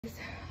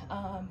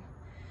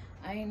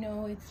I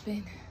know it's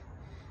been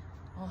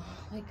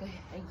like a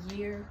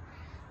year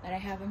that I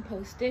haven't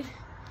posted.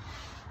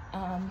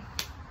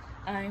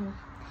 I'm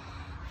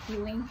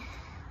healing.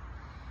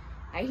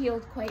 I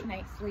healed quite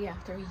nicely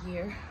after a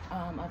year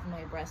of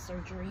my breast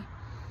surgery.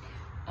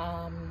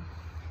 And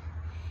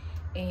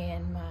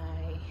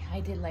I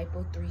did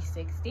lipo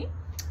 360.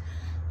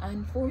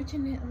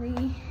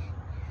 Unfortunately,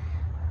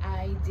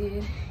 I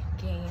did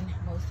gain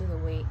most of the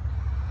weight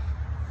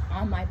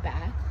on my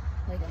back,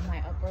 like on my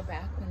upper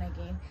back. When I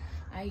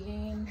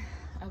gained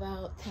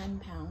about 10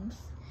 pounds,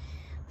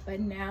 but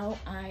now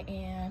I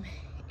am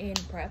in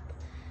prep.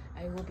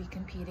 I will be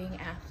competing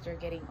after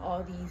getting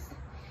all these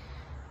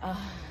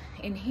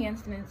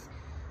enhancements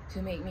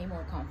to make me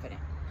more confident.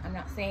 I'm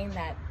not saying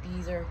that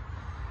these are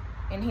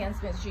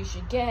enhancements you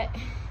should get.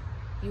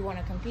 You want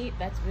to compete,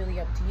 that's really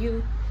up to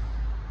you.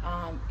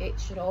 It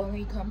should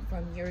only come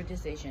from your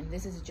decision.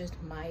 This is just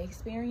my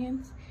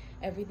experience.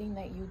 Everything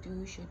that you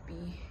do should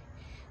be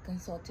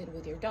consulted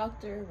with your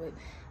doctor, with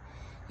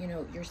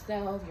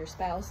yourself, your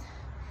spouse.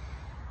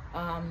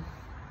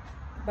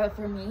 But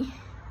for me,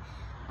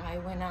 I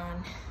went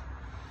on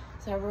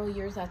several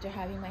years after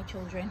having my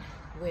children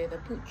with a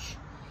pooch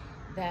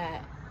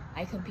that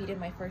I competed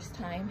my first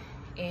time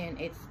and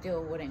it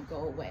still wouldn't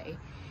go away.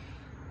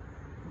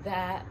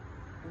 That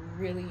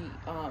really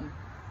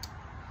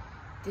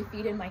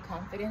defeated my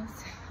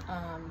confidence.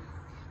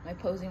 My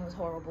posing was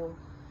horrible.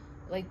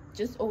 Like,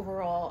 just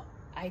overall,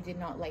 I did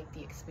not like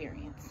the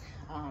experience.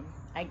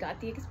 I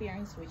got the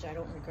experience, which I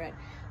don't regret,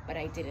 but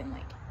I didn't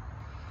like it.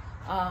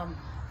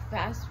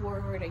 Fast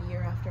forward a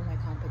year after my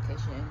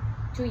competition,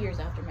 2 years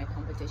after my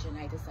competition,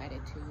 I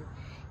decided to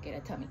get a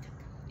tummy tuck.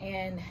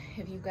 And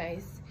if you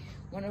guys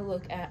want to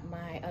look at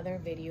my other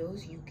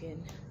videos, you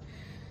can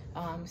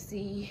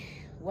see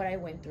what I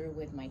went through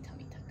with my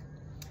tummy tuck.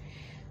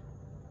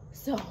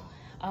 So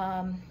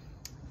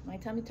my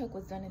tummy tuck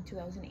was done in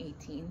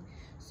 2018.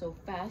 So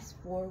fast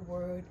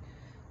forward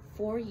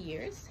 4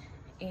 years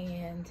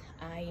and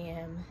I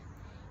am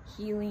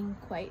healing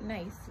quite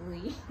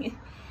nicely.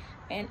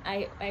 And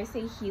I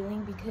say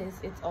healing because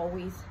it's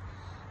always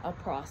a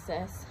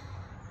process.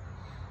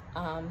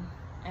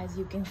 As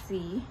you can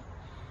see,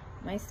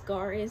 my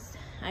scar is,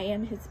 I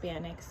am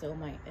Hispanic, so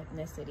my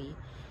ethnicity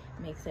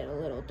makes it a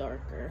little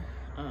darker.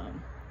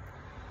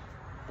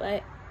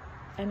 But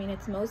I mean,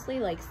 it's mostly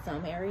like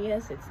some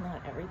areas, it's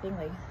not everything.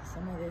 Like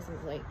some of this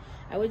is like,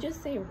 I would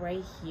just say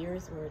right here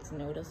is where it's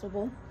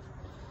noticeable.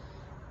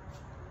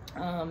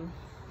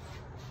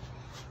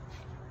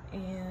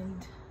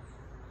 And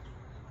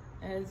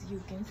as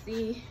you can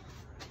see,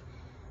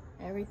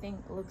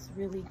 everything looks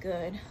really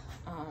good.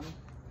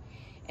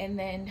 And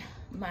then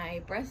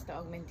my breast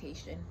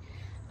augmentation,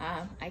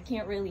 I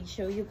can't really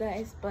show you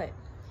guys, but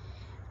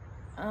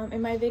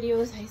in my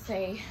videos I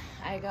say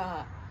I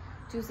got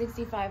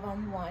 265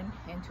 on one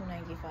and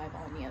 295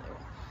 on the other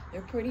one.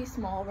 They're pretty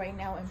small right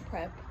now in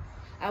prep.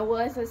 I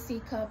was a C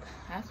cup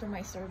after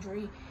my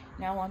surgery.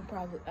 Now I'm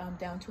probably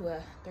down to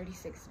a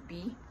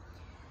 36B,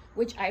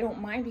 which I don't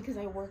mind because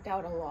I worked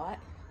out a lot,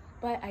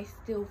 but I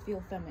still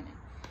feel feminine.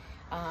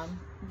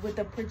 With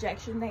the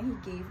projection that he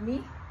gave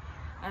me,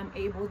 I'm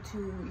able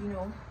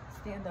to,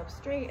 stand up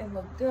straight and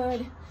look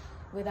good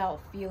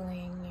without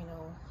feeling,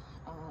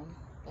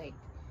 like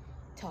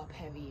top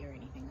heavy or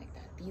anything like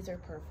that. These are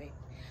perfect.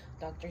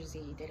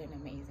 Dr.z did an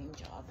amazing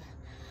job.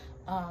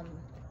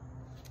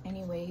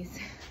 Anyways,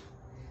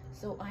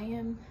 so I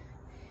am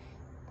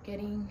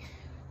getting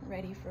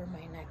ready for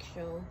my next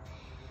show.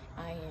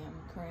 I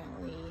am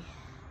currently,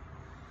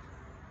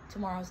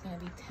 tomorrow's gonna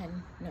be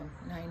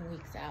 9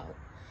 weeks out.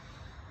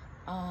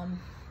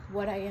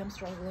 What I am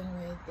struggling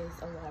with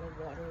is a lot of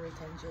water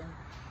retention.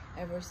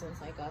 Ever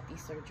since I got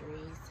these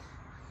surgeries,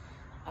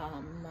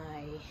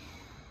 my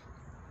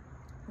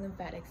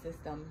lymphatic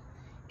system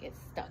gets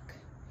stuck,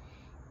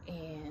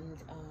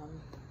 and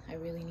I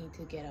really need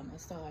to get a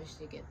massage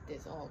to get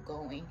this all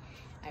going.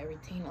 I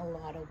retain a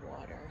lot of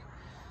water,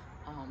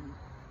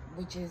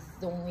 which is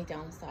the only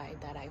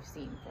downside that I've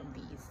seen from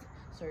these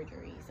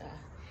surgeries.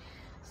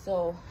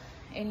 So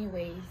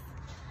anyways,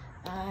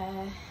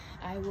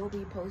 I will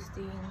be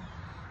posting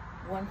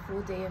one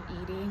full day of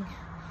eating,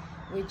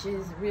 which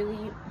is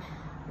really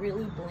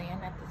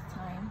bland at this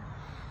time,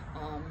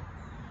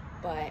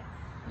 but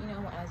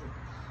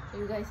so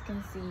you guys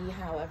can see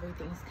how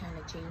everything's kind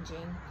of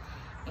changing.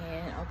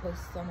 And I'll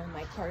post some of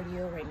my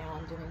cardio. Right now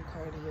I'm doing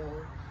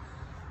cardio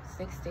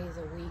 6 days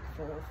a week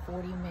for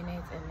 40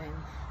 minutes, and then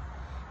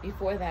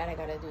before that I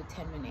gotta do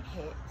 10-minute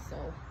hit.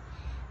 So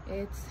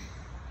it's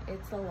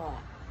a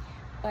lot.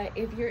 But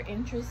if you're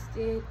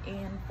interested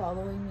in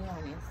following me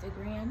on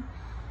Instagram,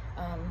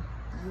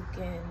 you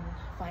can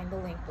find the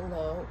link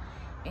below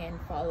and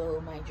follow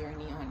my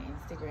journey on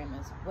Instagram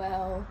as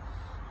well.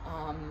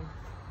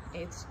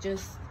 It's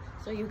just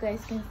so you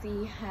guys can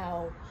see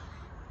how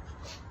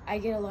I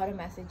get a lot of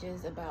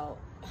messages about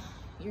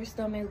your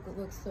stomach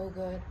looks so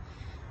good.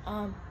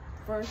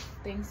 First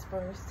things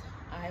first,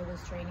 I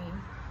was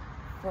training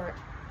for,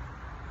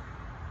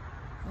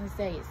 let's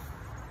say,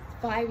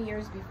 5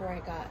 years before I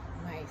got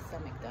my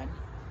stomach done.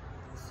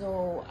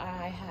 So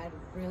I had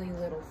really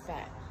little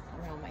fat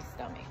around my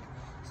stomach.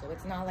 So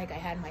it's not like I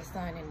had my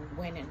son and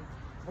went and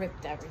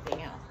ripped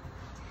everything out.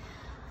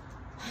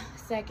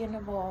 Second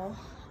of all,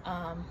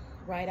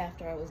 right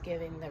after I was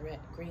given the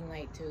green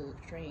light to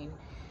train,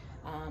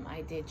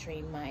 I did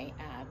train my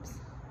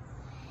abs.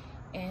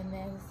 And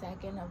then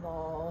second of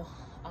all,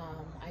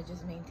 I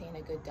just maintained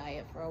a good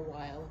diet for a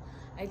while.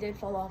 I did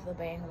fall off the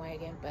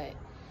bandwagon, but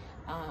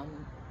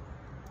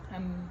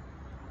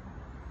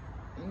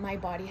my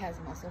body has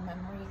muscle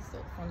memory,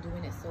 so from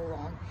doing it so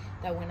long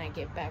that when I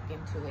get back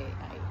into it,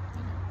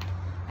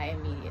 I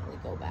immediately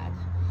go back.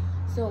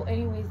 So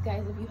anyways,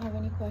 guys, if you have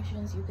any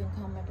questions, you can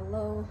comment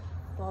below.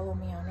 Follow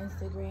me on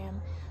Instagram.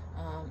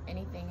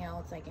 Anything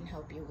else I can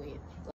help you with.